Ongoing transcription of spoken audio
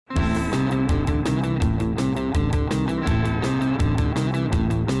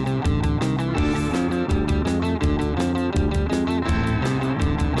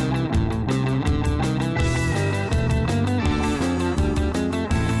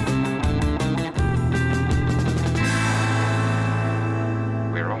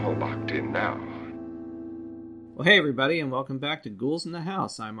Well, hey, everybody, and welcome back to Ghouls in the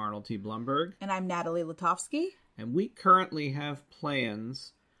House. I'm Arnold T. Blumberg. And I'm Natalie Latovsky. And we currently have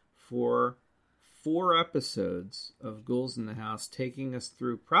plans for 4 episodes of Ghouls in the House, taking us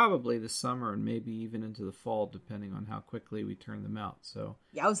through probably the summer and maybe even into the fall, depending on how quickly we turn them out. So,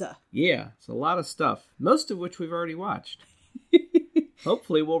 yowza. Yeah, it's a lot of stuff, most of which we've already watched.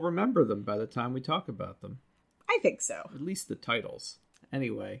 Hopefully we'll remember them by the time we talk about them. I think so. At least the titles.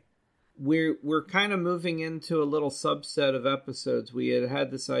 Anyway, we're kind of moving into a little subset of episodes. We had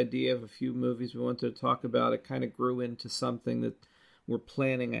this idea of a few movies we wanted to talk about. It kind of grew into something that we're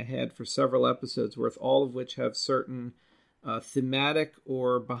planning ahead for several episodes worth, all of which have certain thematic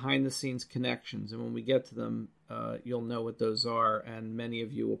or behind-the-scenes connections. And when we get to them, you'll know what those are, and many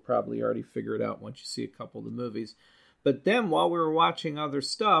of you will probably already figure it out once you see a couple of the movies. But then, while we were watching other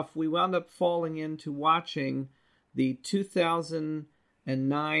stuff, we wound up falling into watching the 2009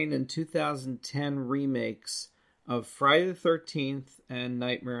 and 2010 remakes of Friday the 13th and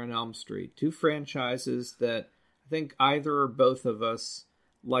Nightmare on Elm Street. 2 franchises that I think either or both of us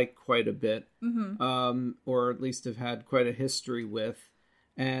like quite a bit, or at least have had quite a history with.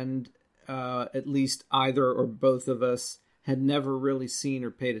 And at least either or both of us had never really seen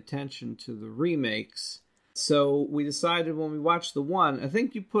or paid attention to the remakes. So we decided when we watched the one, I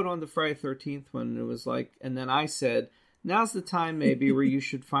think you put on the Friday the 13th one, and it was like, and then I said, now's the time maybe where you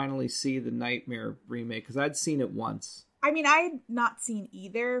should finally see the Nightmare remake, because I'd seen it once. I mean, I had not seen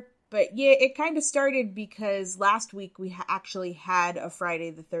either, but yeah, it kind of started because last week we actually had a Friday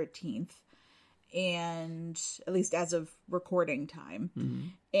the 13th, and at least as of recording time. Mm-hmm.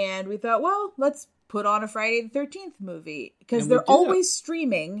 And we thought, well, let's put on a Friday the 13th movie, because they're always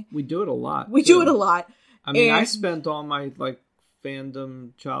streaming. We do it a lot. We do it a lot. I mean, I spent all my,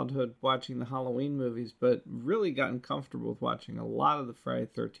 fandom childhood watching the Halloween movies, but really gotten comfortable with watching a lot of the Friday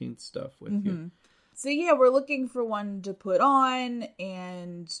the 13th stuff with you. So yeah, we're looking for one to put on,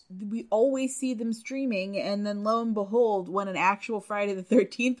 and we always see them streaming, and then lo and behold, when an actual Friday the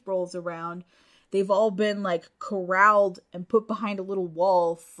 13th rolls around, they've all been, corralled and put behind a little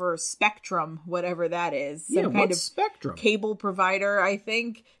wall for Spectrum, whatever that is. Some kind of Spectrum? Cable provider, I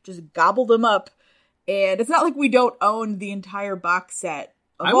think, just gobbled them up. And it's not like we don't own the entire box set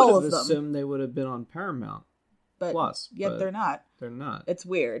of all of them. I would have assumed they would have been on Paramount Plus. Yet they're not. They're not. It's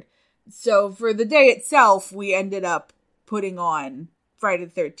weird. So for the day itself, we ended up putting on Friday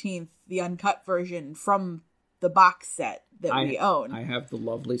the 13th, the uncut version from the box set that we own. I have the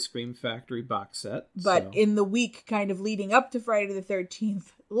lovely Scream Factory box set. But in the week kind of leading up to Friday the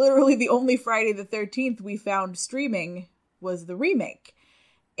 13th, literally the only Friday the 13th we found streaming was the remake.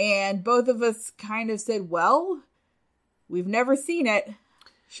 And both of us kind of said, well, we've never seen it.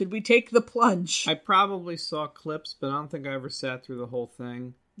 Should we take the plunge? I probably saw clips, but I don't think I ever sat through the whole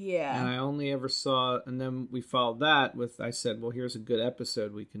thing. Yeah. And I only ever saw, and then we followed that with, I said, well, here's a good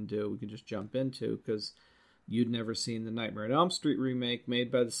episode we can do. We can just jump into, because you'd never seen the Nightmare on Elm Street remake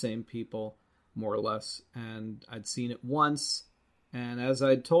made by the same people, more or less. And I'd seen it once. And as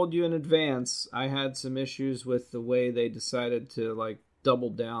I told you in advance, I had some issues with the way they decided to,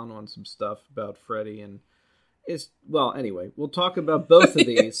 double down on some stuff about Freddy, and anyway, we'll talk about both of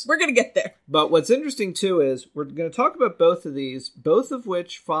these. We're going to get there. But what's interesting too is we're going to talk about both of these, both of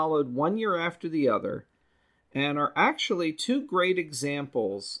which followed 1 year after the other, and are actually 2 great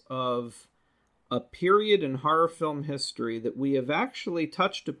examples of a period in horror film history that we have actually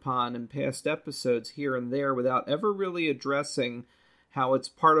touched upon in past episodes here and there without ever really addressing how it's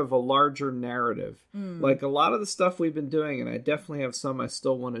part of a larger narrative. Like a lot of the stuff we've been doing, and I definitely have some I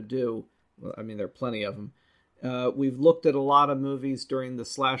still want to do. Well, I mean, there are plenty of them. We've looked at a lot of movies during the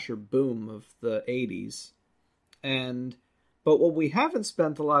slasher boom of the 80s. But what we haven't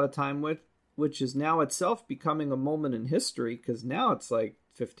spent a lot of time with, which is now itself becoming a moment in history, because now it's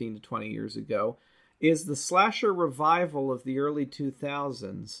 15 to 20 years ago, is the slasher revival of the early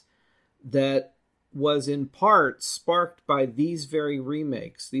 2000s that was in part sparked by these very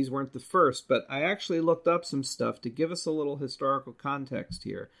remakes. These weren't the first, but I actually looked up some stuff to give us a little historical context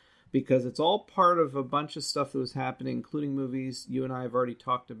here, because it's all part of a bunch of stuff that was happening, including movies you and I have already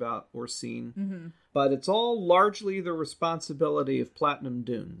talked about or seen. Mm-hmm. But it's all largely the responsibility of Platinum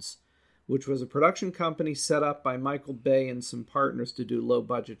Dunes, which was a production company set up by Michael Bay and some partners to do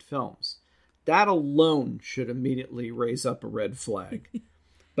low-budget films. That alone should immediately raise up a red flag.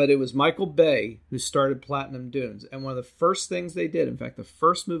 But it was Michael Bay who started Platinum Dunes. And one of the first things they did, in fact, the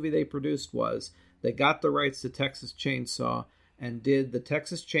first movie they produced was they got the rights to Texas Chainsaw and did the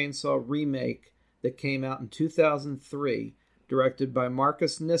Texas Chainsaw remake that came out in 2003, directed by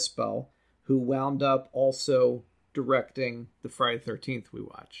Marcus Nispel, who wound up also directing the Friday the 13th we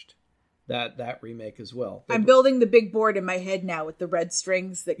watched. that remake as well. I'm building the big board in my head now with the red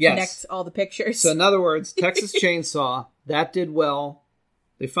strings that connect all the pictures. So in other words, Texas Chainsaw, that did well.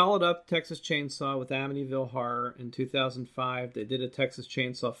 They followed up Texas Chainsaw with Amityville Horror in 2005. They did a Texas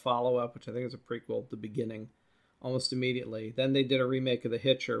Chainsaw follow-up, which I think is a prequel at the beginning, almost immediately. Then they did a remake of The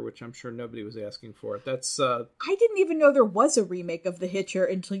Hitcher, which I'm sure nobody was asking for. That's I didn't even know there was a remake of The Hitcher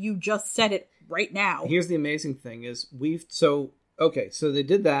until you just said it right now. Here's the amazing thing is so they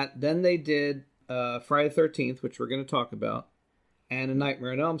did that. Then they did Friday the 13th, which we're going to talk about, and A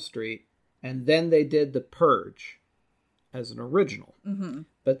Nightmare on Elm Street. And then they did The Purge as an original. Mm-hmm.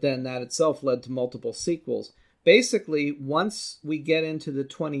 But then that itself led to multiple sequels. Basically, once we get into the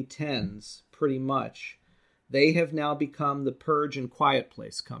 2010s, pretty much, they have now become the Purge and Quiet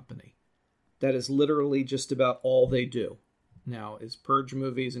Place company. That is literally just about all they do now is Purge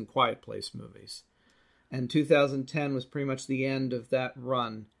movies and Quiet Place movies. And 2010 was pretty much the end of that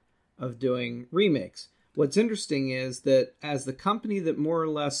run of doing remakes. What's interesting is that as the company that more or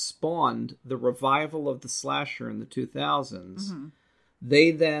less spawned the revival of the slasher in the 2000s,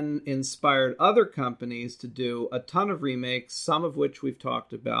 they then inspired other companies to do a ton of remakes, some of which we've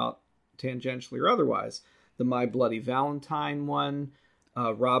talked about tangentially or otherwise. The My Bloody Valentine one,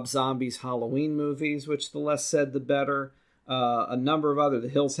 Rob Zombie's Halloween movies, which the less said the better, a number of other, The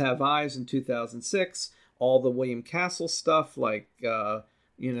Hills Have Eyes in 2006, all the William Castle stuff like, the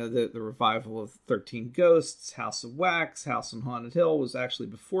revival of 13 Ghosts, House of Wax, House on Haunted Hill was actually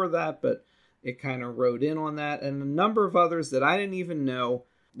before that, but it kind of rode in on that, and a number of others that I didn't even know.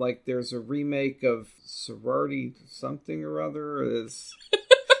 Like there's a remake of Sorority something or other. Is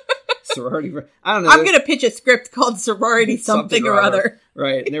Sorority? I don't know. I'm going to pitch a script called Sorority something or other.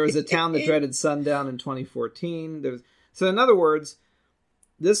 Right. And there was A Town That Dreaded Sundown in 2014. So in other words,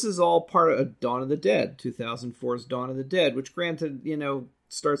 this is all part of Dawn of the Dead, 2004's Dawn of the Dead, which granted,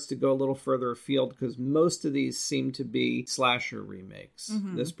 starts to go a little further afield because most of these seem to be slasher remakes,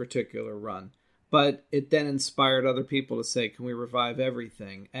 this particular run. But it then inspired other people to say, can we revive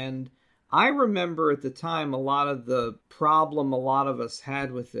everything? And I remember at the time a lot of the problem a lot of us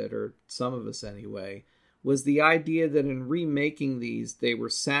had with it, or some of us anyway, was the idea that in remaking these, they were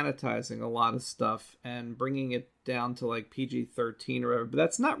sanitizing a lot of stuff and bringing it down to like PG-13 or whatever. But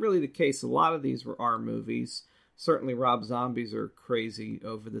that's not really the case. A lot of these were R movies. Certainly Rob Zombies are crazy,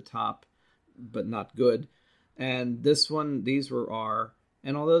 over the top, but not good. And these were R.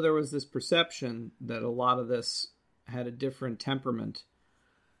 And although there was this perception that a lot of this had a different temperament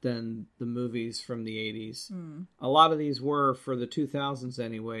than the movies from the 80s, a lot of these were, for the 2000s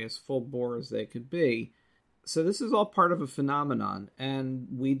anyway, as full bore as they could be. So this is all part of a phenomenon. And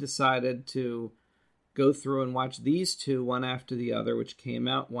we decided to go through and watch these two one after the other, which came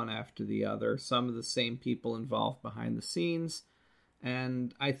out one after the other. Some of the same people involved behind the scenes.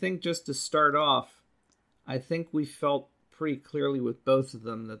 And I think just to start off, I think we felt pretty clearly with both of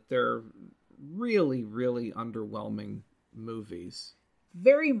them that they're really, really underwhelming movies.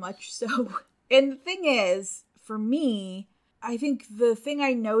 Very much so. And the thing is, for me, I think the thing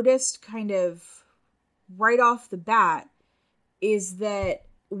I noticed kind of right off the bat is that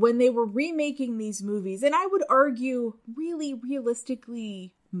when they were remaking these movies, and I would argue really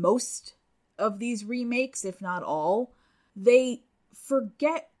realistically most of these remakes, if not all, they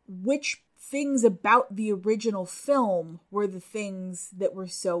forget which things about the original film were the things that were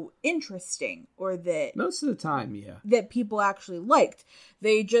so interesting, or that most of the time, that people actually liked.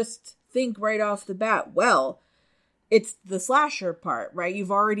 They just think right off the bat, well, it's the slasher part, right?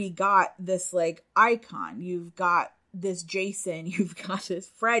 You've already got this like icon. You've got this Jason, you've got this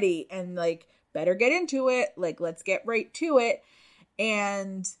Freddy, and like, better get into it. Like, let's get right to it.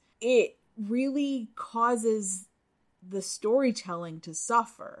 And it really causes the storytelling to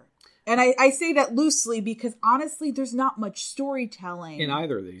suffer. And I say that loosely because honestly, there's not much storytelling in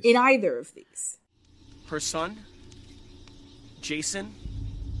either of these. Her son, Jason,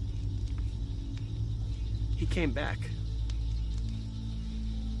 he came back.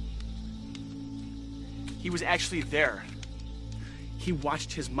 He was actually there. He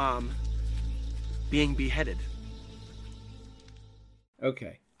watched his mom being beheaded.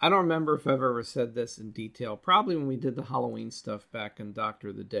 Okay. I don't remember if I've ever said this in detail. Probably when we did the Halloween stuff back in Doctor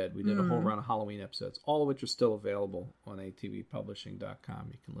of the Dead. We did a whole run of Halloween episodes, all of which are still available on atvpublishing.com.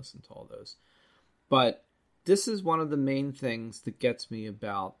 You can listen to all those. But this is one of the main things that gets me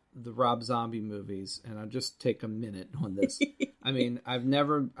about the Rob Zombie movies, and I'll just take a minute on this. I mean, I've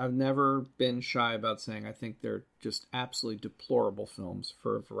never been shy about saying I think they're just absolutely deplorable films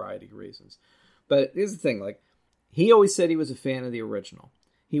for a variety of reasons. But here's the thing, like, he always said he was a fan of the original.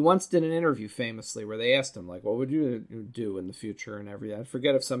 He once did an interview famously where they asked him, like, what would you do in the future and everything? I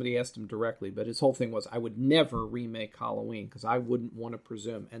forget if somebody asked him directly, but his whole thing was, I would never remake Halloween because I wouldn't want to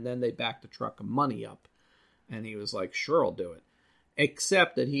presume. And then they backed a truck of money up. And he was like, sure, I'll do it.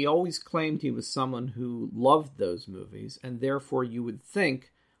 Except that he always claimed he was someone who loved those movies and therefore you would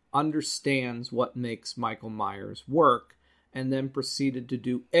think understands what makes Michael Myers work, and then proceeded to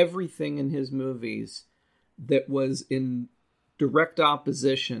do everything in his movies that was in direct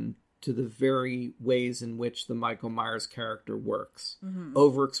opposition to the very ways in which the Michael Myers character works.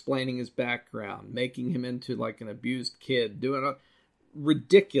 Over-explaining his background, making him into like an abused kid, doing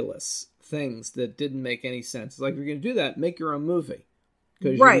ridiculous things that didn't make any sense. Like, if you're going to do that, make your own movie,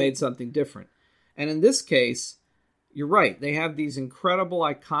 because you made something different. And in this case, you're right. They have these incredible,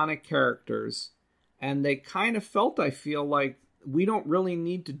 iconic characters, and they kind of felt, I feel like, we don't really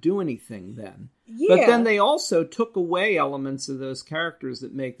need to do anything then. Yeah. But then they also took away elements of those characters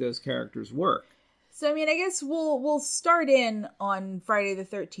that make those characters work. So, I mean, I guess we'll start in on Friday the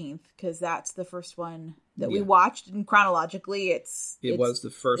 13th, because that's the first one that we watched. And chronologically, it was the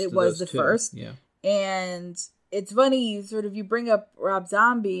first. It was the first. Yeah. And it's funny, you bring up Rob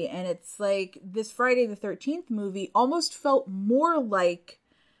Zombie, and it's like this Friday the 13th movie almost felt more like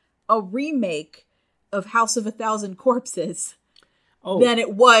a remake of House of a Thousand Corpses than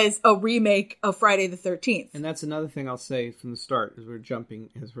it was a remake of Friday the 13th. And that's another thing I'll say from the start as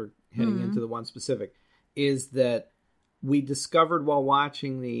we're heading into the one specific, is that we discovered while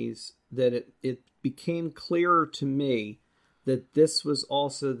watching these that it became clearer to me that this was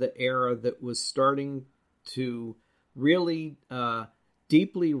also the era that was starting to really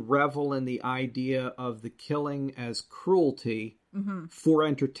deeply revel in the idea of the killing as cruelty for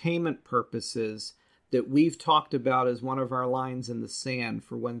entertainment purposes that we've talked about as one of our lines in the sand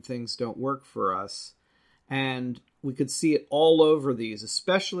for when things don't work for us. And we could see it all over these,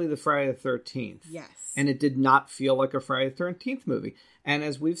 especially the Friday the 13th. Yes. And it did not feel like a Friday the 13th movie. And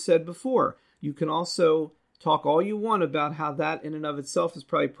as we've said before, you can also talk all you want about how that in and of itself is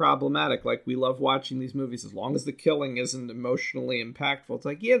probably problematic. Like, we love watching these movies as long as the killing isn't emotionally impactful. It's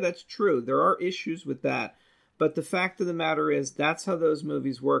like, yeah, that's true. There are issues with that. But the fact of the matter is, that's how those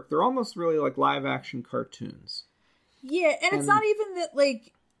movies work. They're almost really like live-action cartoons. Yeah, and it's not even that,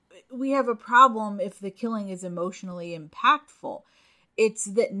 like, we have a problem if the killing is emotionally impactful. It's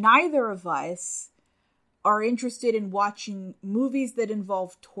that neither of us are interested in watching movies that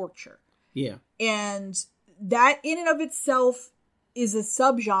involve torture. Yeah. And that in and of itself is a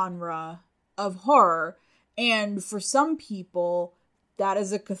subgenre of horror. And for some people, that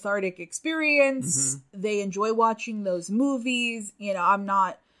is a cathartic experience. They enjoy watching those movies. You know, I'm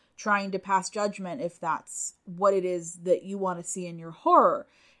not trying to pass judgment if that's what it is that you want to see in your horror.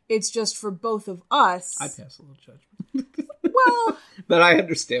 It's just for both of us. I pass a little judgment. Well, but I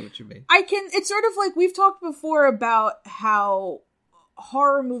understand what you mean. It's sort of like we've talked before about how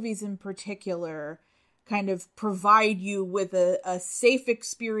horror movies in particular kind of provide you with a safe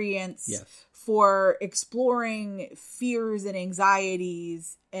experience. Yes. For exploring fears and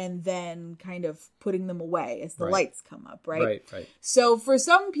anxieties and then kind of putting them away as the lights come up, right? Right. So for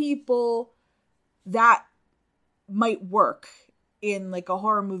some people, that might work in like a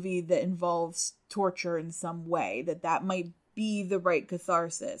horror movie that involves torture in some way, that might be the right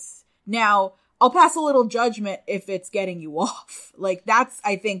catharsis. Now, I'll pass a little judgment if it's getting you off. Like, that's,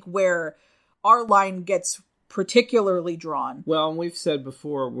 I think, where our line gets particularly drawn. Well, and we've said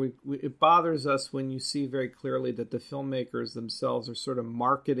before, it bothers us when you see very clearly that the filmmakers themselves are sort of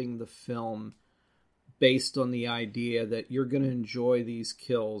marketing the film based on the idea that you're going to enjoy these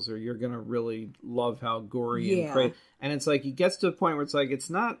kills or you're going to really love how gory and crazy. And it's like, it gets to a point where it's like,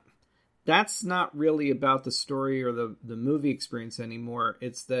 that's not really about the story or the movie experience anymore.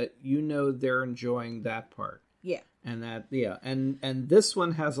 It's that, they're enjoying that part. Yeah. And and this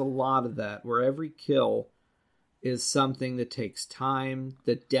one has a lot of that, where every kill is something that takes time,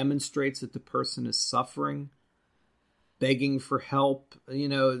 that demonstrates that the person is suffering, begging for help,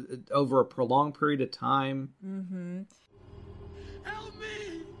 over a prolonged period of time. Mm-hmm. Help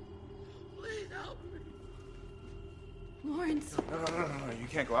me! Please help me! Lawrence. No, you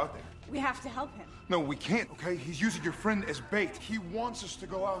can't go out there. We have to help him. No, we can't, okay? He's using your friend as bait. He wants us to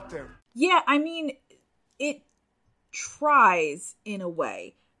go out there. Yeah, I mean, it tries in a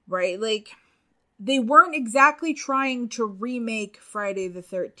way, right? Like, they weren't exactly trying to remake Friday the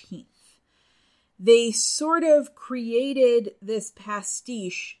 13th. They sort of created this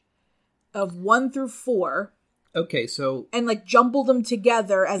pastiche of 1 through 4. Okay, so... And, like, jumbled them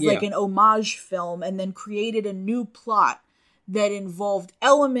together as, like, an homage film, and then created a new plot that involved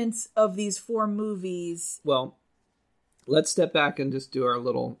elements of these 4 movies. Well, let's step back and just do our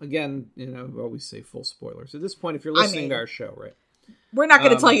little, again, we always say full spoilers. At this point, if you're listening to our show, right? We're not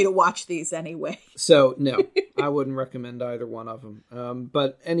going to tell you to watch these anyway. So, no, I wouldn't recommend either one of them.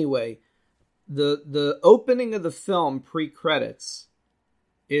 But anyway, the opening of the film pre-credits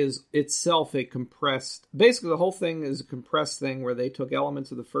is itself a compressed... Basically, the whole thing is a compressed thing where they took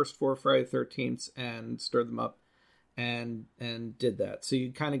elements of the first 4 Friday the 13th and stirred them up and did that. So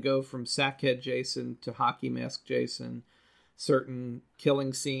you kind of go from Sackhead Jason to Hockey Mask Jason. Certain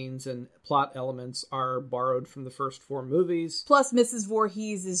killing scenes and plot elements are borrowed from the first 4 movies. Plus, Mrs.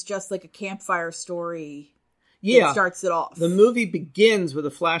 Voorhees is just like a campfire story. Yeah. That starts it off. The movie begins with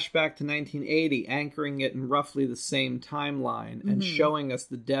a flashback to 1980, anchoring it in roughly the same timeline and showing us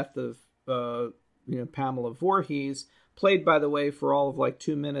the death of Pamela Voorhees, played, by the way, for all of like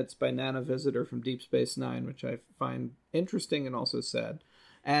 2 minutes by Nana Visitor from Deep Space Nine, which I find interesting and also sad.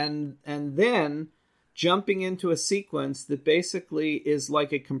 And then jumping into a sequence that basically is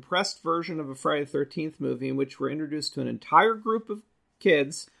like a compressed version of a Friday the 13th movie in which we're introduced to an entire group of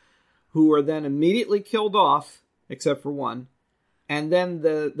kids who are then immediately killed off, except for one. And then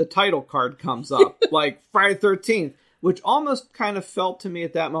the title card comes up, like Friday the 13th, which almost kind of felt to me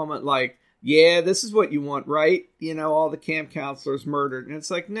at that moment like, yeah, this is what you want, right? All the camp counselors murdered. And it's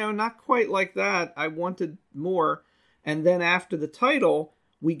like, no, not quite like that. I wanted more. And then after the title,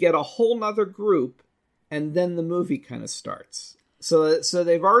 we get a whole nother group, and then the movie kind of starts. So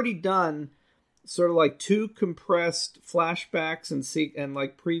they've already done sort of like 2 compressed flashbacks and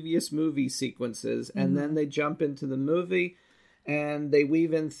like previous movie sequences, and then they jump into the movie, and they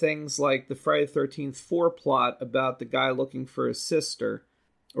weave in things like the Friday the 13th 4 plot about the guy looking for his sister.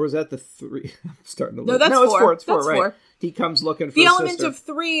 Or is that the 3? I'm starting to look. No, it's 4. It's 4, that's right? 4. He comes looking for the his element sister. of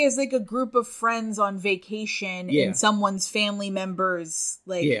 3 is like a group of friends on vacation in someone's family members,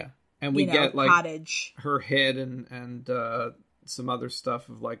 like and we get like cottage. Her head and some other stuff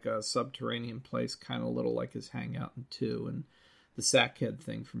of like a subterranean place, kind of a little like his hangout in 2, and the Sackhead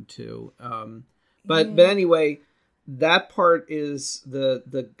thing from 2. But anyway, that part is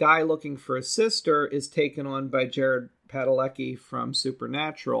the guy looking for his sister is taken on by Jared Padalecki from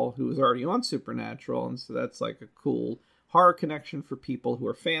Supernatural, who was already on Supernatural, and so that's like a cool horror connection for people who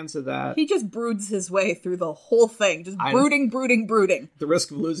are fans of that. He just broods his way through the whole thing, just brooding. At the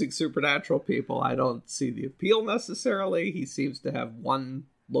risk of losing Supernatural people, I don't see the appeal necessarily. He seems to have one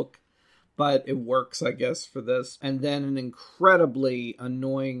look, but it works, I guess, for this. And then an incredibly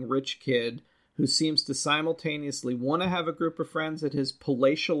annoying rich kid who seems to simultaneously want to have a group of friends at his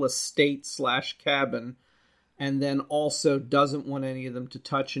palatial estate / cabin, and then also doesn't want any of them to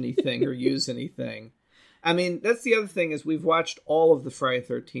touch anything or use anything. I mean, that's the other thing, is we've watched all of the Friday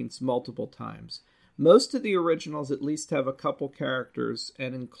the 13th multiple times. Most of the originals at least have a couple characters,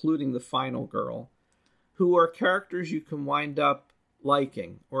 and including the final girl, who are characters you can wind up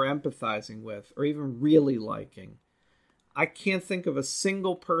liking or empathizing with or even really liking. I can't think of a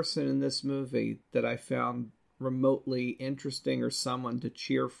single person in this movie that I found remotely interesting or someone to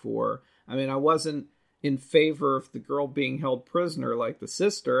cheer for. I mean, I wasn't in favor of the girl being held prisoner like the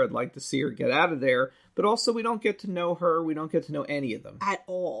sister. I'd like to see her get out of there. But also, we don't get to know her. We don't get to know any of them. At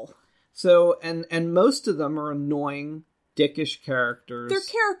all. So, and most of them are annoying, dickish characters. They're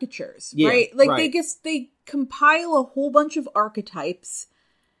caricatures, right? Like, right. they compile a whole bunch of archetypes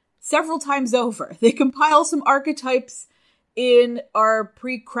several times over. They compile some archetypes in our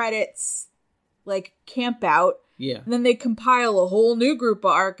pre-credits, like, camp out. Yeah. And then they compile a whole new group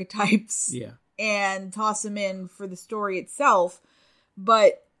of archetypes. Yeah. And toss them in for the story itself.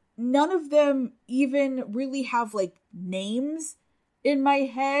 But none of them even really have, like, names in my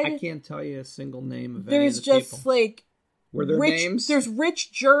head. I can't tell you a single name of There's any of the just, people. like... Were there names? There's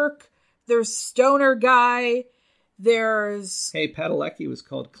Rich Jerk. There's Stoner Guy. There's... Hey, Padalecki was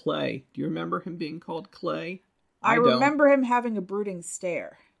called Clay. Do you remember him being called Clay? I remember him having a brooding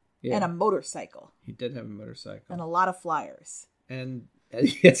stare. Yeah. And a motorcycle. He did have a motorcycle. And a lot of flyers. And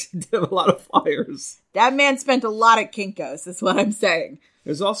yes, he did have a lot of flyers. That man spent a lot at Kinko's, is what I'm saying.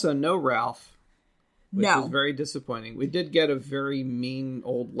 There's also no Ralph, which No. was very disappointing. We did get a very mean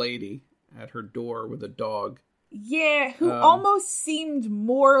old lady at her door with a dog. Yeah, who almost seemed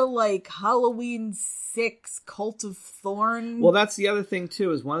more like Halloween 6 Cult of Thorn. Well, that's the other thing,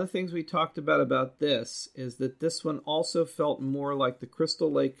 too, is one of the things we talked about this is that this one also felt more like the Crystal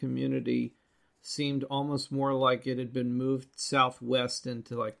Lake community seemed almost more like it had been moved southwest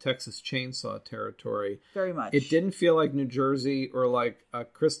into, like, Texas Chainsaw territory. Very much. It didn't feel like New Jersey or like a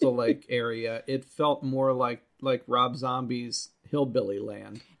Crystal Lake area. It felt more like Rob Zombie's Hillbilly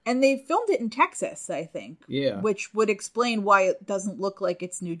Land. And they filmed it in Texas, I think. Yeah. Which would explain why it doesn't look like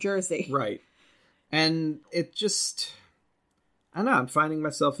it's New Jersey. Right. And it just... I know, I'm finding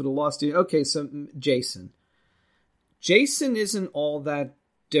myself at a loss. Okay, so Jason. Jason isn't all that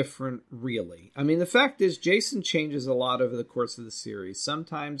different, really. I mean, the fact is, Jason changes a lot over the course of the series.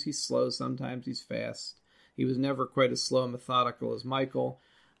 Sometimes he's slow, sometimes he's fast. He was never quite as slow and methodical as Michael.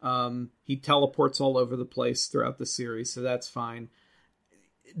 He teleports all over the place throughout the series, so that's fine.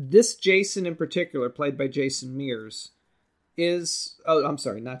 This Jason in particular, played by Jason Mears, is... Oh, I'm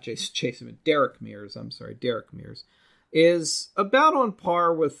sorry, not Jason, Derek Mears. I'm sorry, Derek Mears. Is about on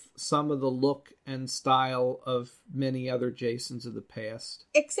par with some of the look and style of many other Jasons of the past.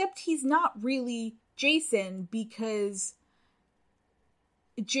 Except he's not really Jason, because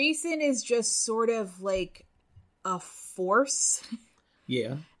Jason is just sort of like a force.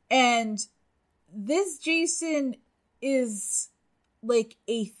 Yeah. And this Jason is like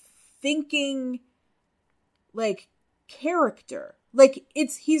a thinking, like, character. Like,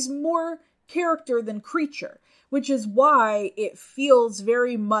 he's more character than creature. Which is why it feels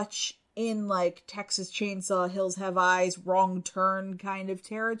very much in, like, Texas Chainsaw, Hills Have Eyes, Wrong Turn kind of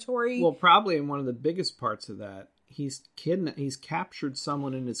territory. Well, probably in one of the biggest parts of that, he's captured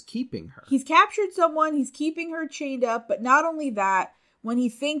someone and is keeping her. He's captured someone, he's keeping her chained up, but not only that, when he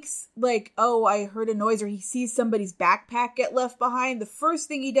thinks, like, oh, I heard a noise, or he sees somebody's backpack get left behind, the first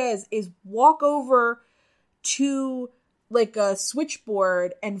thing he does is walk over to, like, a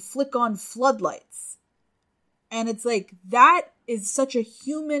switchboard and flick on floodlights. And it's like, that is such a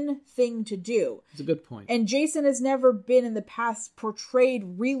human thing to do. It's a good point. And Jason has never been in the past portrayed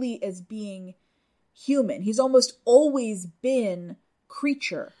really as being human. He's almost always been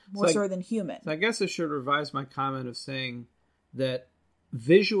creature more so than human. So I guess I should revise my comment of saying that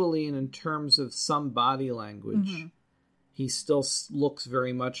visually and in terms of some body language, he still looks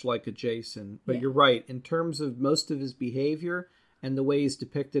very much like a Jason. But you're right. In terms of most of his behavior and the way he's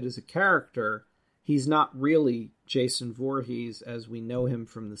depicted as a character, he's not really Jason Voorhees as we know him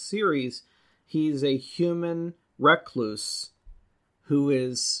from the series. He's a human recluse who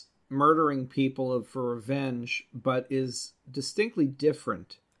is murdering people for revenge, but is distinctly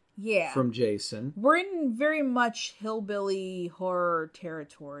different from Jason. We're in very much hillbilly horror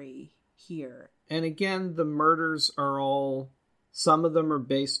territory here. And again, the murders are all... Some of them are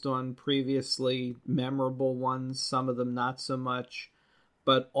based on previously memorable ones, some of them not so much.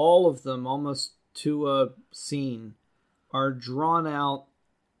 But all of them, almost to a scene, are drawn out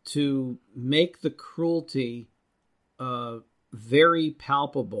to make the cruelty very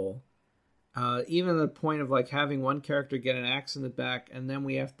palpable. Even the point of like having one character get an axe in the back, and then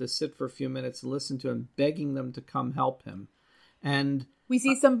we have to sit for a few minutes and listen to him begging them to come help him. And we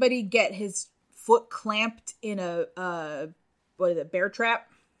see somebody get his foot clamped in a bear trap.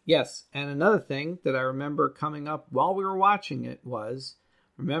 Yes, and another thing that I remember coming up while we were watching it was,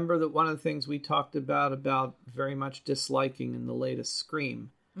 remember that one of the things we talked about very much disliking in the latest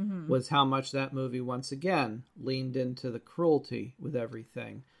Scream was how much that movie once again leaned into the cruelty with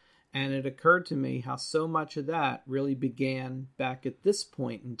everything. And it occurred to me how so much of that really began back at this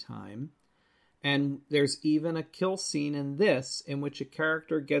point in time. And there's even a kill scene in this in which a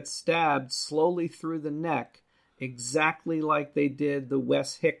character gets stabbed slowly through the neck, exactly like they did the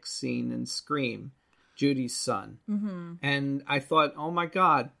Wes Hicks scene in Scream, Judy's son. And I thought, oh my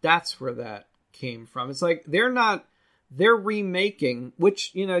God, that's where that came from. It's like they're remaking,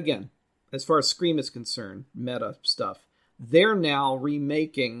 which, you know, again, as far as Scream is concerned, meta stuff, they're now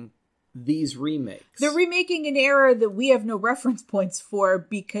remaking these remakes. They're remaking an era that we have no reference points for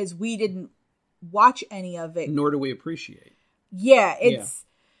because we didn't watch any of it. Nor do we appreciate. Yeah,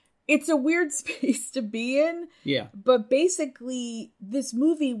 it's a weird space to be in. Yeah. But basically, this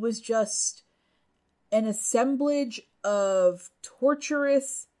movie was just an assemblage of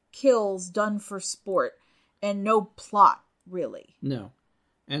torturous kills done for sport and no plot, really. No.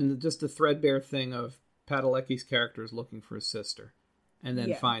 And just a threadbare thing of Padalecki's character is looking for his sister and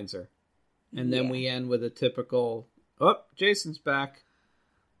then finds her. And then we end with a typical, oh, Jason's back.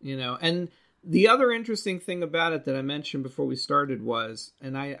 You know, and the other interesting thing about it that I mentioned before we started was,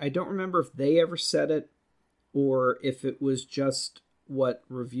 and I don't remember if they ever said it or if it was just what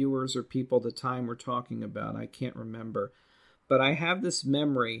reviewers or people at the time were talking about. I can't remember. But I have this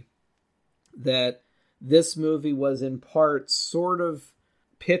memory that this movie was in part sort of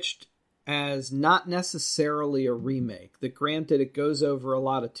pitched as not necessarily a remake. That granted, it goes over a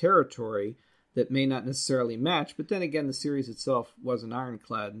lot of territory that may not necessarily match, but then again, the series itself wasn't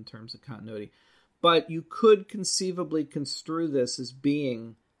ironclad in terms of continuity. But you could conceivably construe this as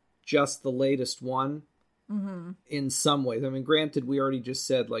being just the latest one in some ways. I mean, granted, we already just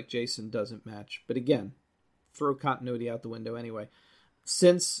said, like, Jason doesn't match. But again, throw continuity out the window anyway.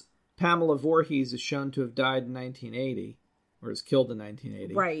 Since Pamela Voorhees is shown to have died in 1980, or is killed in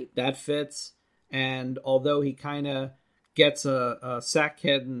 1980. Right. That fits. And although he kind of gets a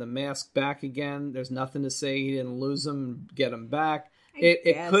sackhead and the mask back again, there's nothing to say he didn't lose him and get him back.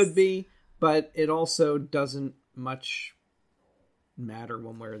 It could be, but it also doesn't much matter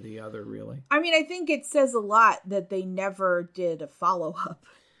one way or the other, really. I mean, I think it says a lot that they never did a follow-up.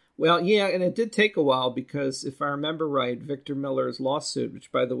 Well, yeah, and it did take a while because if I remember right, Victor Miller's lawsuit,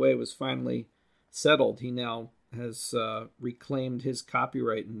 which by the way was finally settled, he now has reclaimed his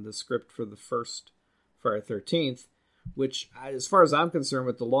copyright in the script for the first Friday the 13th, which, as far as I'm concerned,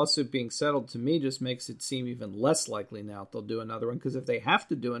 with the lawsuit being settled, to me just makes it seem even less likely now they'll do another one, because if they have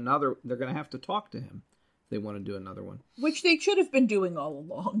to do another, they're going to have to talk to him if they want to do another one. Which they should have been doing all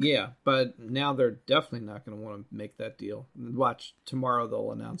along. Yeah, but now they're definitely not going to want to make that deal. Watch, tomorrow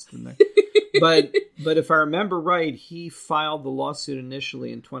they'll announce the next. But if I remember right, he filed the lawsuit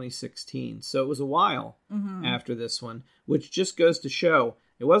initially in 2016, so it was a while after this one, which just goes to show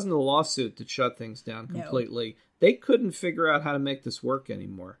it wasn't the lawsuit that shut things down completely. No. They couldn't figure out how to make this work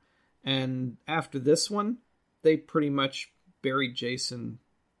anymore. And after this one, they pretty much buried Jason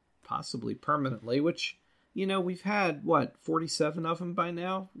possibly permanently, which, you know, we've had, 47 of them by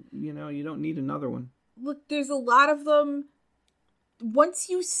now? You know, you don't need another one. Look, there's a lot of them. Once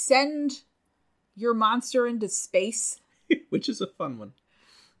you send your monster into space, which is a fun one.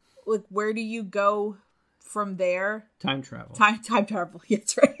 Like, where do you go from there? Time travel. Time travel.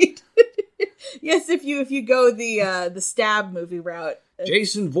 Yes, right. Yes, if you go the Stab movie route.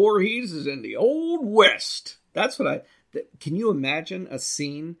 Jason Voorhees is in the Old West. That's what can you imagine a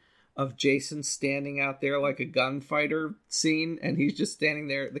scene of Jason standing out there like a gunfighter scene, and he's just standing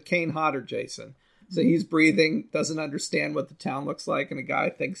there, the Kane Hodder Jason. So he's breathing, doesn't understand what the town looks like, and a guy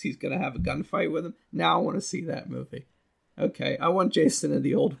thinks he's going to have a gunfight with him. Now I want to see that movie. Okay, I want Jason in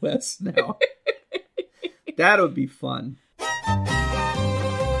the Old West now. That would be fun.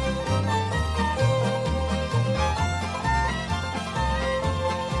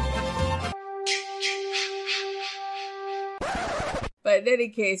 But in any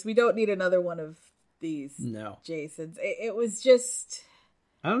case, we don't need another one of these Jasons. It was just...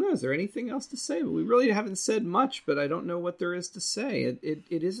 I don't know. Is there anything else to say? But we really haven't said much, but I don't know what there is to say. It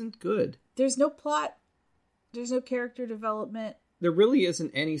isn't good. There's no plot. There's no character development. There really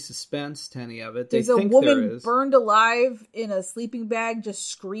isn't any suspense to any of it. There's a woman burned alive in a sleeping bag just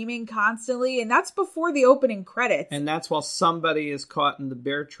screaming constantly, and that's before the opening credits. And that's while somebody is caught in the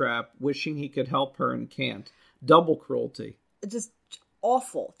bear trap wishing he could help her and can't. Double cruelty. Just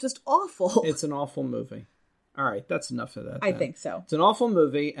awful. Just awful. It's an awful movie. All right, that's enough of that. I think so. It's an awful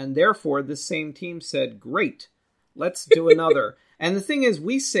movie, and therefore this same team said, great, let's do another. And the thing is,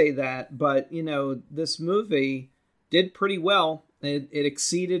 we say that, but, you know, this movie did pretty well. It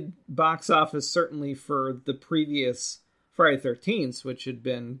exceeded box office, certainly, for the previous Friday the 13th, which had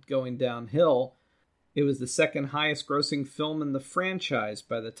been going downhill. It was the second highest grossing film in the franchise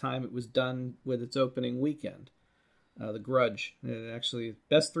by the time it was done with its opening weekend. The Grudge. Actually,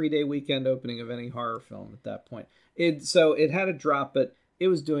 best 3-day weekend opening of any horror film at that point. So it had a drop, but it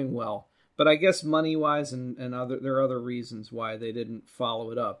was doing well. But I guess money-wise and there are other reasons why they didn't follow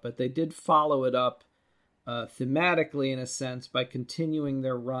it up. But they did follow it up thematically, in a sense, by continuing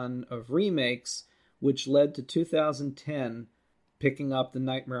their run of remakes, which led to 2010 picking up the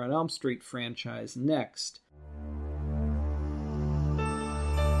Nightmare on Elm Street franchise next.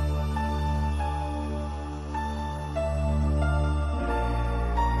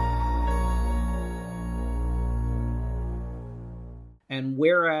 And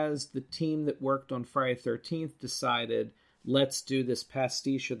whereas the team that worked on Friday the 13th decided, let's do this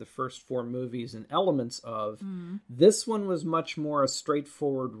pastiche of the first 4 movies and elements of, this one was much more a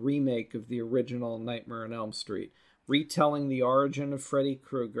straightforward remake of the original Nightmare on Elm Street, retelling the origin of Freddy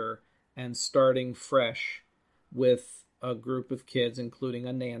Krueger and starting fresh with a group of kids, including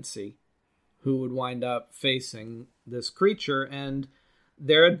a Nancy, who would wind up facing this creature. And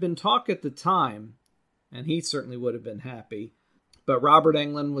there had been talk at the time, and he certainly would have been happy, but Robert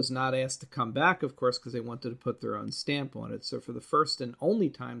Englund was not asked to come back, of course, because they wanted to put their own stamp on it. So for the first and only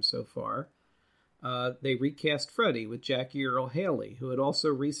time so far, they recast Freddy with Jackie Earle Haley, who had also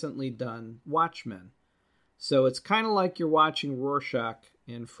recently done Watchmen. So it's kind of like you're watching Rorschach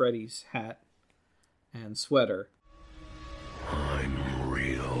in Freddy's hat and sweater. I'm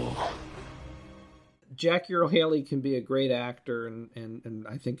real. Jackie Earle Haley can be a great actor, and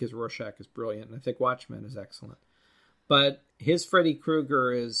I think his Rorschach is brilliant, and I think Watchmen is excellent. But his Freddy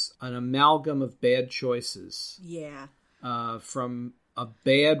Krueger is an amalgam of bad choices. Yeah. From a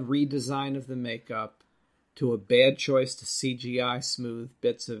bad redesign of the makeup to a bad choice to CGI smooth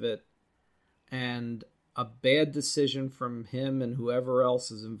bits of it, and a bad decision from him and whoever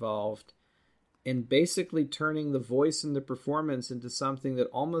else is involved in basically turning the voice and the performance into something that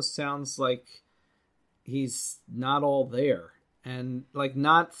almost sounds like he's not all there. And like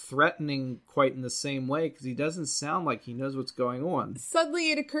not threatening quite in the same way, because he doesn't sound like he knows what's going on.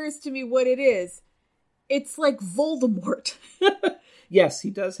 Suddenly it occurs to me what it is. It's like Voldemort. Yes, he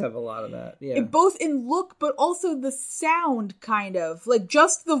does have a lot of that. Yeah, Both in look, but also the sound, kind of. Like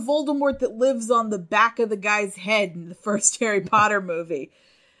just the Voldemort that lives on the back of the guy's head in the first Harry Potter movie.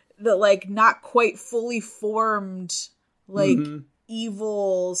 The like not quite fully formed, like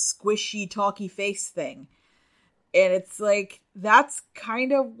evil, squishy, talky face thing. And it's like, that's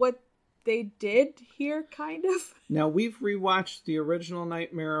kind of what they did here, kind of. Now, we've rewatched the original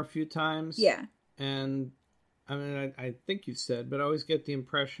Nightmare a few times. Yeah. And, I mean, I think you said, but I always get the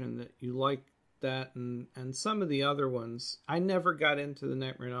impression that you like that and some of the other ones. I never got into the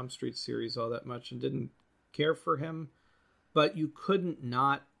Nightmare on Elm Street series all that much and didn't care for him. But you couldn't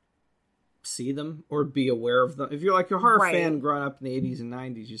not see them or be aware of them. If you're like a horror fan growing up in the 80s and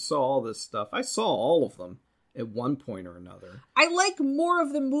 90s, you saw all this stuff. I saw all of them at one point or another. I like more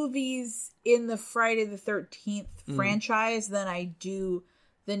of the movies in the Friday the 13th franchise than I do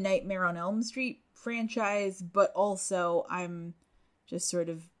the Nightmare on Elm Street franchise, but also I'm just sort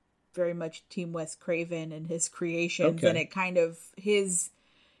of very much Team Wes Craven and his creations, and it kind of, his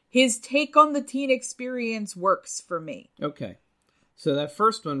take on the teen experience works for me. Okay. So that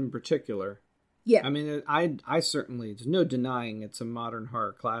first one in particular, yeah. I mean, I certainly, there's no denying it's a modern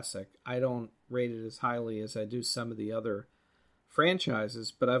horror classic. I don't rate it as highly as I do some of the other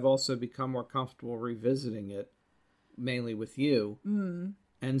franchises, but I've also become more comfortable revisiting it, mainly with you.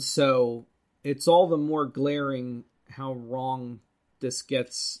 And so it's all the more glaring how wrong this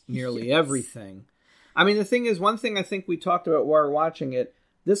gets nearly everything. I mean, the thing is, one thing I think we talked about while we were watching it,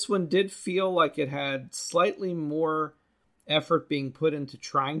 this one did feel like it had slightly more effort being put into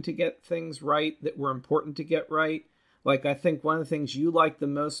trying to get things right that were important to get right. Like, I think one of the things you liked the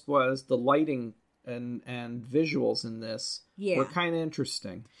most was the lighting and visuals in this were kind of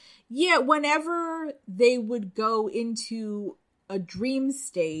interesting. Yeah, whenever they would go into a dream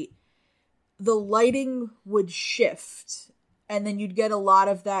state, the lighting would shift, and then you'd get a lot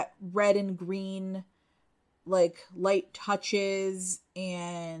of that red and green, like, light touches,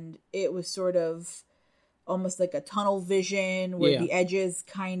 and it was sort of almost like a tunnel vision where the edges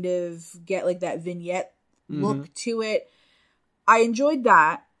kind of get like that vignette look to it. I enjoyed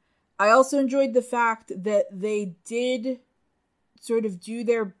that. I also enjoyed the fact that they did sort of do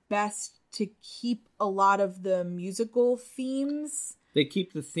their best to keep a lot of the musical themes. They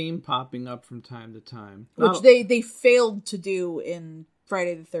keep the theme popping up from time to time. Which they failed to do in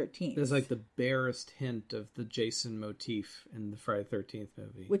Friday the 13th. There's like the barest hint of the Jason motif in the Friday the 13th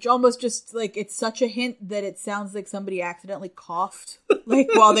movie. Which almost just, like, it's such a hint that it sounds like somebody accidentally coughed, like,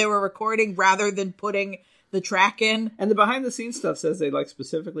 while they were recording, rather than putting the track in. And the behind-the-scenes stuff says they, like,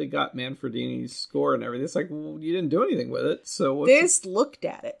 specifically got Manfredini's score and everything. It's like, well, you didn't do anything with it, so... They just looked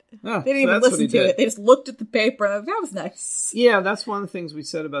at it. Oh, they didn't even listen to it. They just looked at the paper and that was nice. Yeah, that's one of the things we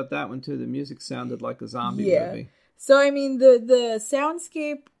said about that one, too. The music sounded like a zombie movie. So, I mean, the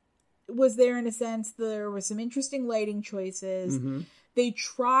soundscape was there in a sense. There were some interesting lighting choices. They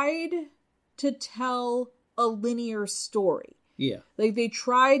tried to tell a linear story. Yeah. Like, they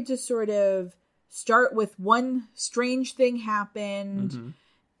tried to sort of start with one strange thing happened,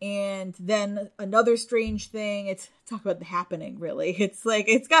 and then another strange thing. It's talk about the happening, really. It's like,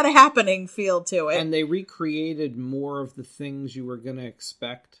 it's got a happening feel to it. And they recreated more of the things you were going to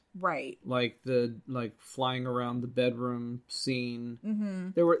expect. Right. Like flying around the bedroom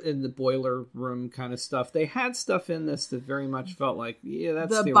scene. They were in the boiler room kind of stuff. They had stuff in this that very much felt like,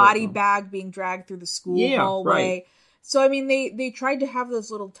 that's the body bag being dragged through the school hallway. Right. So, I mean, they tried to have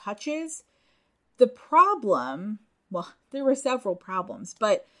those little touches. The problem, well, there were several problems,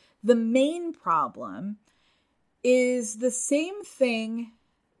 but the main problem is the same thing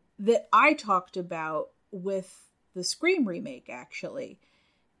that I talked about with the Scream remake, actually,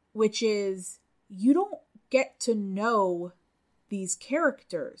 which is you don't get to know these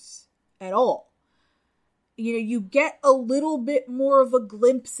characters at all. You know, you get a little bit more of a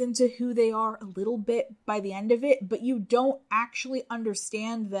glimpse into who they are a little bit by the end of it, but you don't actually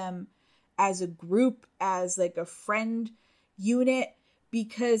understand them as a group, as like a friend unit,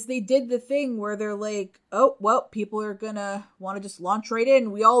 because they did the thing where they're like, oh, well, people are gonna want to just launch right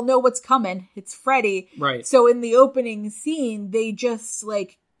in. We all know what's coming. It's Freddy. Right. So in the opening scene, they just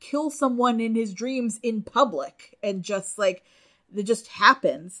like kill someone in his dreams in public, and just like, it just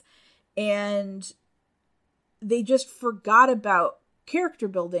happens. And they just forgot about character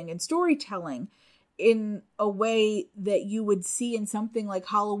building and storytelling. in a way that you would see in something like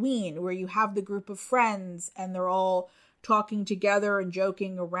Halloween, where you have the group of friends and they're all talking together and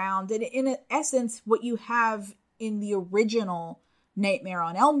joking around. And in essence, what you have in the original Nightmare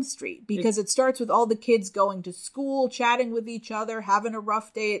on Elm Street, because it starts with all the kids going to school, chatting with each other, having a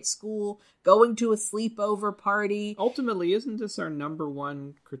rough day at school, going to a sleepover party. Ultimately, isn't this our number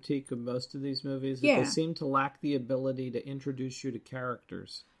one critique of most of these movies? That they seem to lack the ability to introduce you to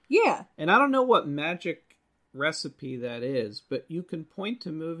characters. Yeah. And I don't know what magic recipe that is, but you can point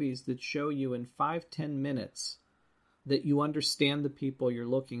to movies that show you in 5-10 minutes that you understand the people you're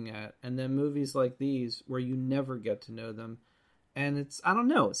looking at. And then movies like these where you never get to know them. And it's, I don't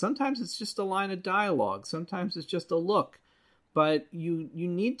know, sometimes it's just a line of dialogue. Sometimes it's just a look. But you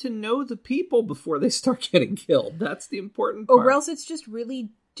need to know the people before they start getting killed. That's the important part. Or else it's just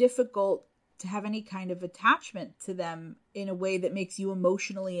really difficult to have any kind of attachment to them in a way that makes you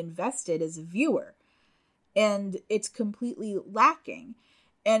emotionally invested as a viewer. And it's completely lacking.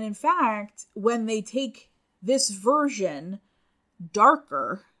 And in fact, when they take this version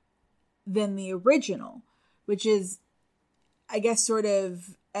darker than the original, which is, I guess, sort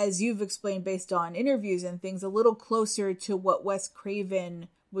of, as you've explained based on interviews and things, a little closer to what Wes Craven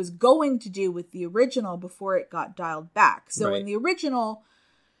was going to do with the original before it got dialed back. So in the original,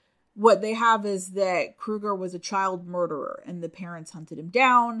 what they have is that Krueger was a child murderer and the parents hunted him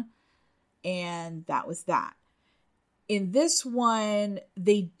down, and that was that. In this one,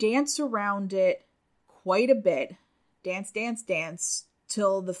 they dance around it quite a bit. Dance,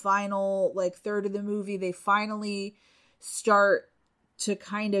 till the final, third of the movie, they finally start to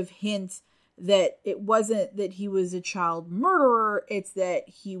kind of hint that it wasn't that he was a child murderer, it's that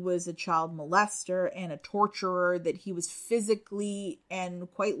he was a child molester and a torturer, that he was physically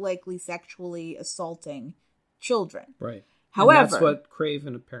and quite likely sexually assaulting children. Right. However, and that's what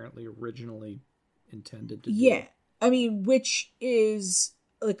Craven apparently originally intended to do. Yeah. I mean, which is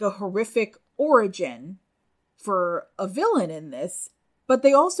like a horrific origin for a villain in this, but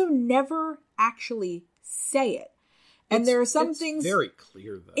they also never actually say it. And there are some things... It's very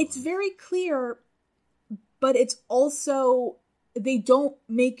clear, though. It's very clear, but it's also... They don't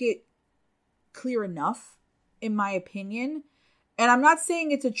make it clear enough, in my opinion. And I'm not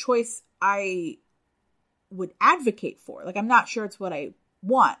saying it's a choice I would advocate for. I'm not sure it's what I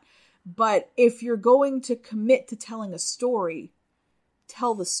want. But if you're going to commit to telling a story,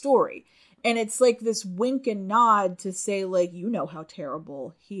 tell the story. And it's like this wink and nod to say, you know how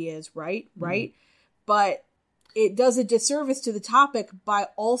terrible he is, right? Right? But it does a disservice to the topic by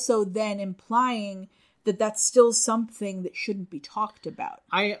also then implying that that's still something that shouldn't be talked about.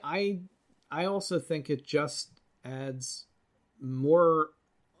 I also think it just adds more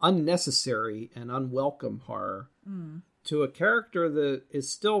unnecessary and unwelcome horror to a character that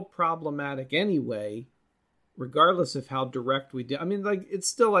is still problematic anyway, regardless of how direct we do. I mean, it's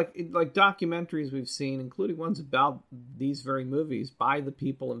still like documentaries we've seen, including ones about these very movies by the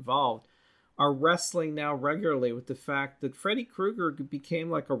people involved, are wrestling now regularly with the fact that Freddy Krueger became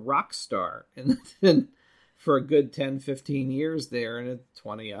like a rock star and for a good 10, 15 years there, and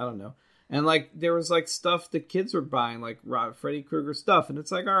 20, I don't know. And there was stuff that kids were buying, Freddy Krueger stuff. And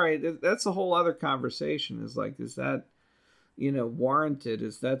it's all right, that's a whole other conversation. Is that, warranted?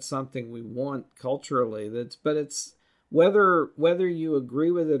 Is that something we want culturally? But it's whether you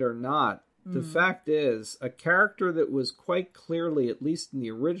agree with it or not. The fact is, a character that was quite clearly, at least in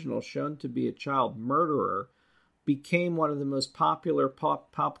the original, shown to be a child murderer became one of the most popular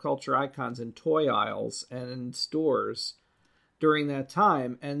pop culture icons in toy aisles and in stores during that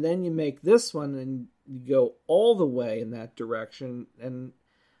time. And then you make this one and you go all the way in that direction. And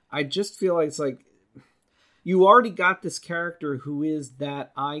I just feel like you already got this character who is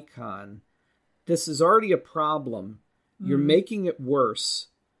that icon. This is already a problem. You're making it worse.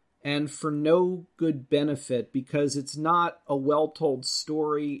 And for no good benefit, because it's not a well-told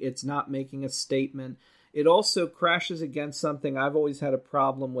story. It's not making a statement. It also crashes against something I've always had a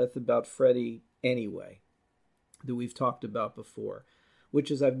problem with about Freddy anyway, that we've talked about before, which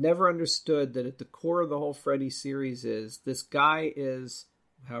is I've never understood that at the core of the whole Freddy series is this guy is,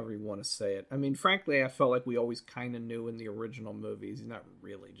 however you want to say it. I mean, frankly, I felt like we always kind of knew in the original movies. He's not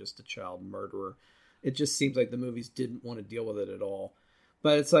really just a child murderer. It just seems like the movies didn't want to deal with it at all.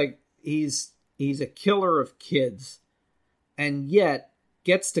 But it's he's a killer of kids, and yet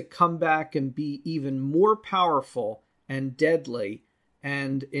gets to come back and be even more powerful and deadly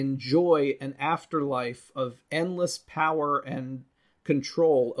and enjoy an afterlife of endless power and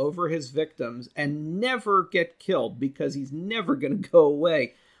control over his victims and never get killed because he's never going to go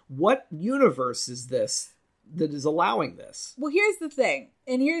away. What universe is this? that is allowing this. Well, here's the thing,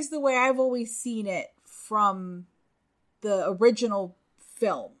 and here's the way I've always seen it from the original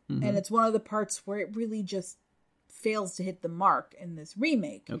film, and it's one of the parts where it really just fails to hit the mark in this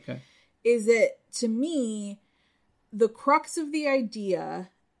remake. Okay. Is that, to me, the crux of the idea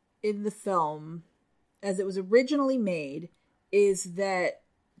in the film, as it was originally made, is that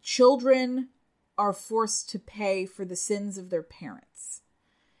children are forced to pay for the sins of their parents.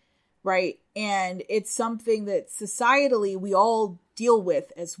 Right? And it's something that societally we all deal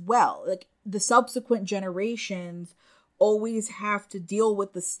with as well. Like, the subsequent generations always have to deal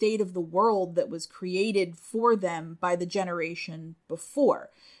with the state of the world that was created for them by the generation before.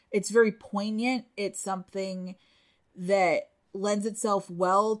 It's very poignant. It's something that lends itself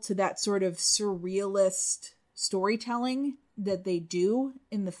well to that sort of surrealist storytelling that they do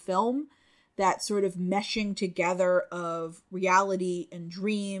in the film. That sort of meshing together of reality and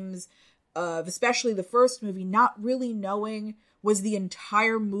dreams, of especially the first movie, not really knowing, was the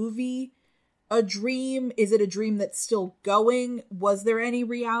entire movie a dream? Is it a dream that's still going? Was there any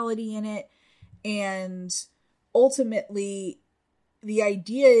reality in it? And ultimately, the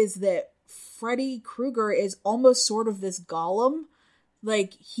idea is that Freddy Krueger is almost sort of this golem.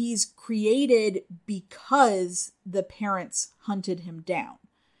 Like, he's created because the parents hunted him down.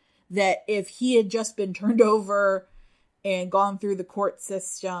 That if he had just been turned over and gone through the court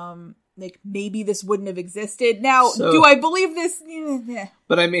system, like, maybe this wouldn't have existed. Now, do I believe this?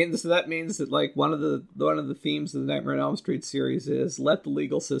 But I mean, so that means that, like, one of the themes of the Nightmare on Elm Street series is let the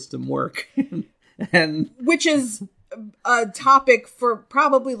legal system work. And which is a topic for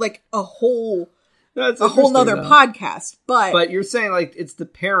probably like a whole nother podcast. But you're saying, like, it's the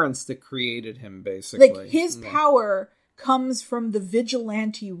parents that created him, basically. Like, his power comes from the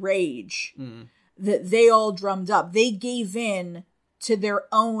vigilante rage that they all drummed up. They gave in to their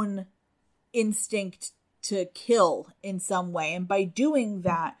own instinct to kill in some way. And by doing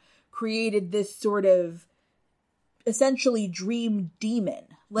that, created this sort of essentially dream demon.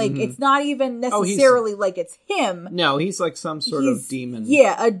 Like, it's not even necessarily like it's him. No, he's like some sort of demon.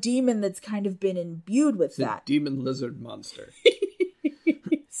 Yeah, a demon that's kind of been imbued with that. A demon lizard monster.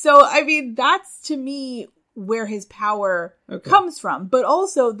 So, I mean, that's, to me, where his power comes from. But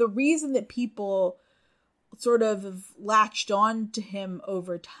also, the reason that people sort of have latched on to him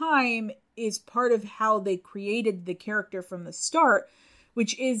over time is part of how they created the character from the start,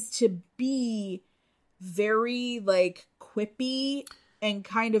 which is to be very, like, quippy and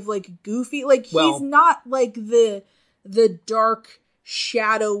kind of, like, goofy. Like, he's not, like, the dark,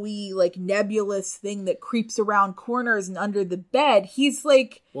 shadowy, like, nebulous thing that creeps around corners and under the bed. He's,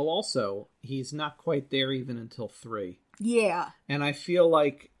 like... Well, also, he's not quite there even until 3. Yeah. And I feel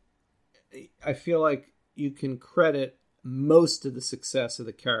like you can credit most of the success of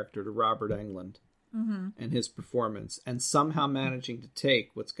the character to Robert Englund and his performance, and somehow managing to take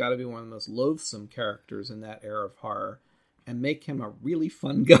what's got to be one of the most loathsome characters in that era of horror and make him a really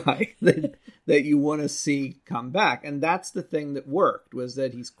fun guy that you want to see come back. And that's the thing that worked, was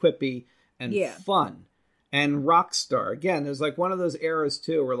that he's quippy and fun and rock star. Again, there's like one of those eras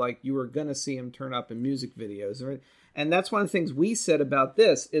too where, like, you were going to see him turn up in music videos. Right? And that's one of the things we said about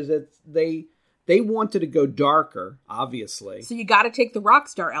this, is that they wanted to go darker, obviously. So you got to take the rock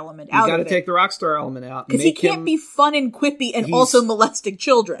star element out of it. You got to take the rock star element out. Because he can't be fun and quippy and also molesting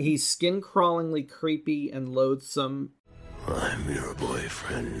children. He's skin-crawlingly creepy and loathsome. I'm your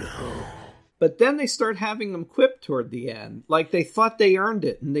boyfriend now. But then they start having them quip toward the end. Like, they thought they earned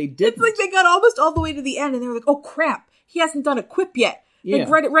it, and they didn't. It's like they got almost all the way to the end, and they were like, oh, crap, he hasn't done a quip yet. Yeah.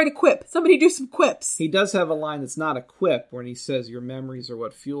 Like, write a quip. Somebody do some quips. He does have a line that's not a quip, when he says, your memories are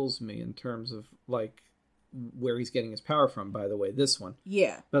what fuels me, in terms of, like, where he's getting his power from, by the way, this one.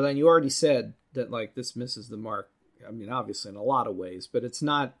 Yeah. But then you already said that, like, this misses the mark. I mean, obviously, in a lot of ways, but it's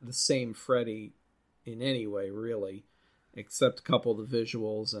not the same Freddy in any way, really, except a couple of the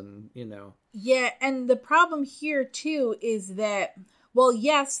visuals and, you know. Yeah, and the problem here, too, is that, well,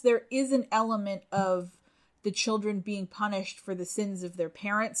 yes, there is an element of the children being punished for the sins of their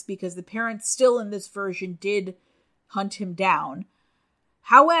parents, because the parents still in this version did hunt him down.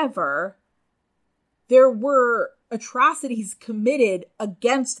 However, there were atrocities committed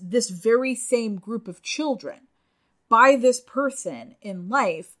against this very same group of children by this person in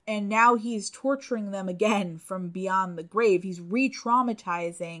life, and now he's torturing them again from beyond the grave. He's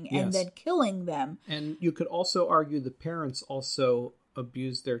re-traumatizing and then killing them. And you could also argue the parents also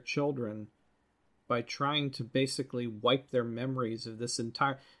abused their children by trying to basically wipe their memories of this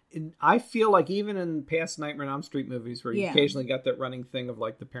entire... I feel like even in past Nightmare on Elm Street movies, where you occasionally got that running thing of,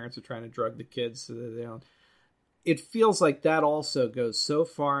 like, the parents are trying to drug the kids so that they don't... it feels like that also goes so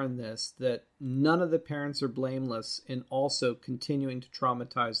far in this that none of the parents are blameless in also continuing to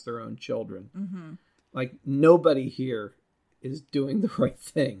traumatize their own children. Mm-hmm. Like, nobody here is doing the right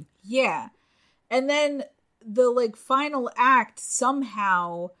thing. Yeah. And then the, like, final act,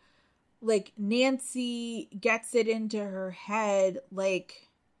 somehow, like, Nancy gets it into her head, like,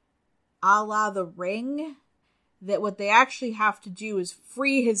 a la The Ring, that what they actually have to do is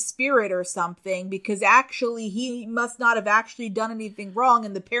free his spirit or something, because actually he must not have actually done anything wrong,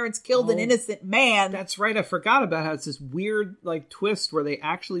 and the parents killed an innocent man. That's right. I forgot about how it's this weird, like, twist where they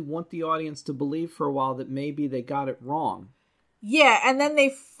actually want the audience to believe for a while that maybe they got it wrong. Yeah, and then they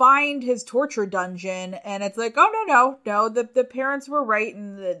find his torture dungeon, and it's like, oh, no, the parents were right,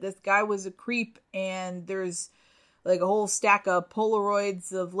 and this guy was a creep, and there's like a whole stack of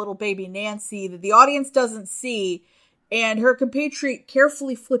Polaroids of little baby Nancy that the audience doesn't see, and her compatriot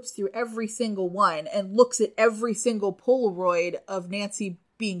carefully flips through every single one and looks at every single Polaroid of Nancy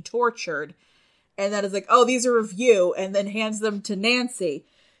being tortured, and then is like, oh, these are of you, and then hands them to Nancy.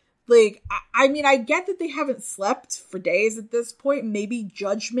 Like, I mean, I get that they haven't slept for days at this point. Maybe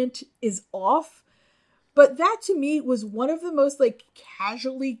judgment is off. But that, to me, was one of the most, like,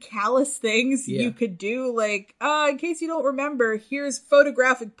 casually callous things you could do. Like, in case you don't remember, here's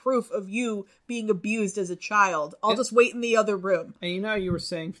photographic proof of you being abused as a child. I'll just wait in the other room. And you know, you were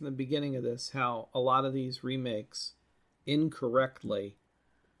saying from the beginning of this how a lot of these remakes incorrectly,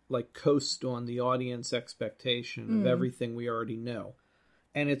 like, coast on the audience expectation of everything we already know.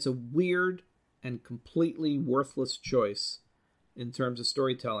 And it's a weird and completely worthless choice in terms of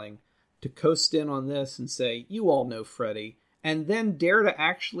storytelling to coast in on this and say, you all know Freddy, and then dare to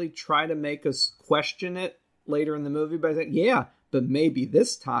actually try to make us question it later in the movie by saying, yeah, but maybe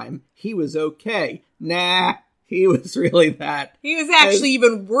this time he was okay. Nah, he was really that. He was actually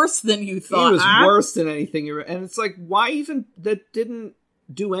even worse than you thought. He was worse than anything. And it's like, why even, that didn't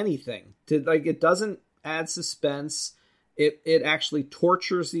do anything. It doesn't add suspense. It actually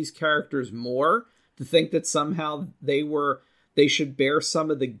tortures these characters more to think that somehow they should bear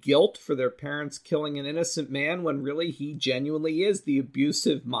some of the guilt for their parents killing an innocent man when really he genuinely is the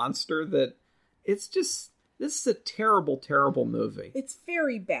abusive monster that it's just, this is a terrible, terrible movie. It's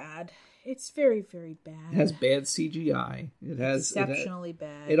very bad. It's very, very bad. It has bad CGI. It has exceptionally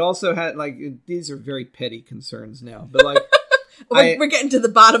bad. It also had, like, these are very petty concerns now, but like, we're getting to the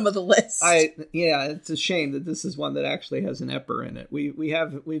bottom of the list. Yeah, it's a shame that this is one that actually has an Epper in it. We've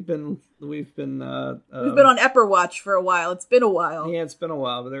been on Epper watch for a while. It's been a while. Yeah, it's been a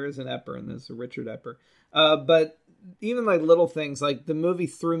while, but there is an Epper in this, a Richard Epper. But even like little things, like the movie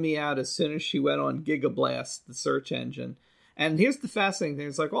threw me out as soon as she went on GigaBlast, the search engine. And here's the fascinating thing: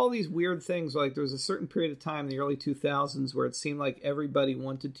 it's like all these weird things. Like there was a certain period of time in the early 2000s where it seemed like everybody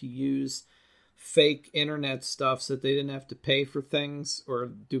wanted to use fake internet stuff so that they didn't have to pay for things or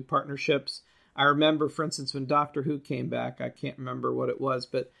do partnerships. I remember, for instance, when Doctor Who came back, I can't remember what it was,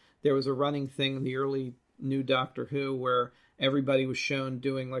 but there was a running thing in the early new Doctor Who where everybody was shown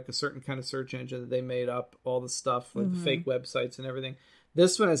doing like a certain kind of search engine that they made up, all the stuff, like the fake websites and everything.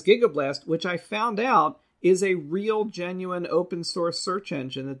 This one has GigaBlast, which I found out is a real, genuine open source search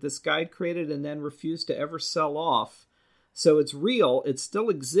engine that this guy created and then refused to ever sell off. So it's real, it still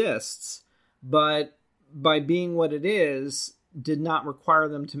exists, but by being what it is, did not require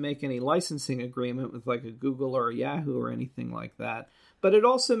them to make any licensing agreement with like a Google or a Yahoo or anything like that. But it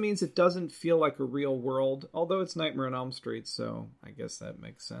also means it doesn't feel like a real world, although it's Nightmare on Elm Street, so I guess that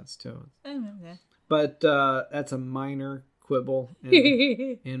makes sense too. Okay. But that's a minor quibble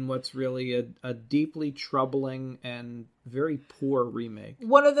in what's really a deeply troubling and very poor remake.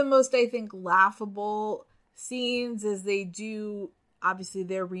 One of the most, I think, laughable scenes is they do, obviously,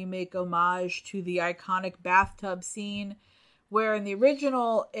 their remake homage to the iconic bathtub scene, where in the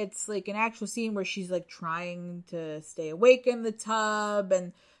original, it's like an actual scene where she's like trying to stay awake in the tub,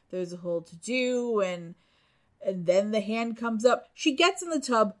 and there's a whole to-do, and then the hand comes up. She gets in the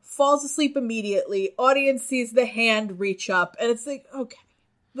tub, falls asleep immediately. Audience sees the hand reach up, and it's like, okay.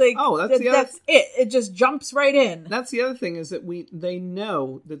 Like, that's it. It just jumps right in. That's the other thing, is that they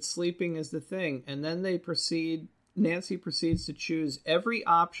know that sleeping is the thing, and then Nancy proceeds to choose every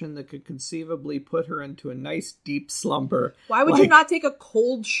option that could conceivably put her into a nice deep slumber. Why would you not take a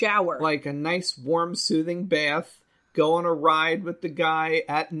cold shower? Like a nice warm soothing bath, go on a ride with the guy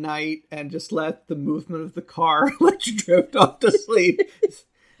at night, and just let the movement of the car let you drift off to sleep.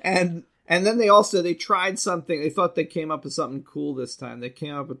 And then they tried something. They thought they came up with something cool this time. They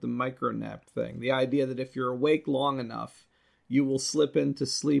came up with the micro nap thing. The idea that if you're awake long enough, you will slip into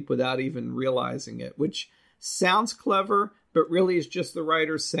sleep without even realizing it, which sounds clever, but really is just the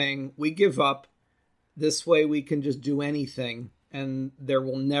writers saying, we give up. This way we can just do anything, and there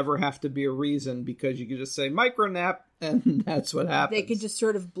will never have to be a reason, because you can just say micronap, and that's what happens. They can just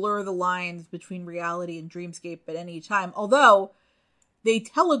sort of blur the lines between reality and dreamscape at any time. Although, they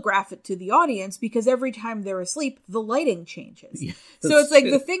telegraph it to the audience, because every time they're asleep, the lighting changes. Yeah, so it's like,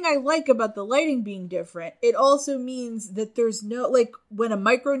 the thing I like about the lighting being different, it also means that there's no, like, when a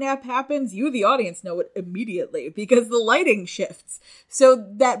micronap happens, you, the audience, know it immediately, because the lighting shifts. So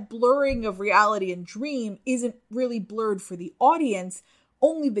that blurring of reality and dream isn't really blurred for the audience,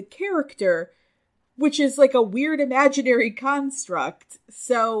 only the character, which is like a weird imaginary construct.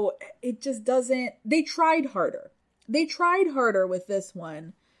 So it just doesn't, they tried harder. They tried harder with this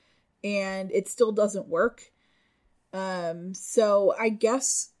one, and it still doesn't work. So I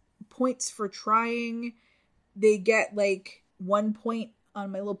guess points for trying. They get like 1 point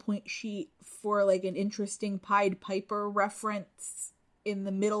on my little point sheet for like an interesting Pied Piper reference in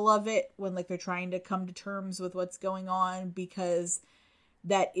the middle of it when like they're trying to come to terms with what's going on, because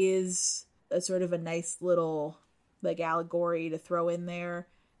that is a sort of a nice little like allegory to throw in there.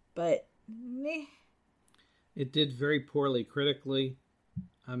 But meh. It did very poorly critically.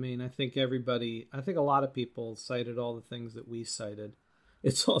 I mean, I think a lot of people cited all the things that we cited.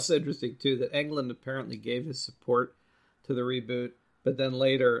 It's also interesting, too, that Englund apparently gave his support to the reboot, but then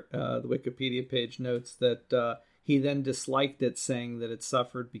later, the Wikipedia page notes that he then disliked it, saying that it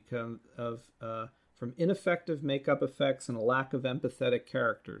suffered because of from ineffective makeup effects and a lack of empathetic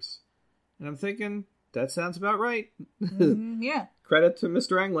characters. And I'm thinking, that sounds about right. Yeah. Credit to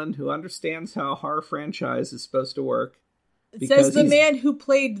Mr. Englund, who understands how a horror franchise is supposed to work. It says the man who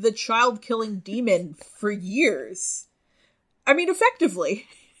played the child-killing demon for years. I mean, effectively.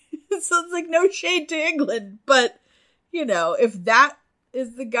 So it's like no shade to Englund, but, you know, if that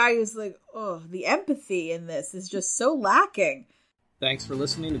is the guy who's like, oh, the empathy in this is just so lacking. Thanks for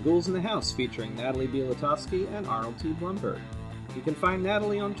listening to Ghouls in the House, featuring Natalie Bielotowski and Arnold T. Blumberg. You can find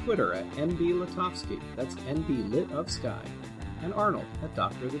Natalie on Twitter at NBLitovsky, that's NB Lit of Sky, and Arnold at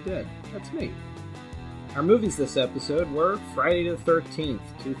Doctor of the Dead, that's me. Our movies this episode were Friday the 13th,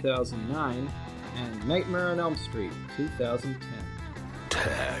 2009, and Nightmare on Elm Street, 2010.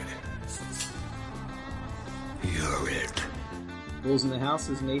 Tag. You're it. Ghouls in the House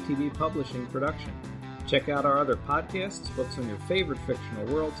is an ATV publishing production. Check out our other podcasts, books on your favorite fictional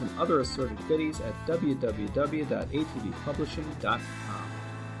worlds, and other assorted goodies at www.atvpublishing.com.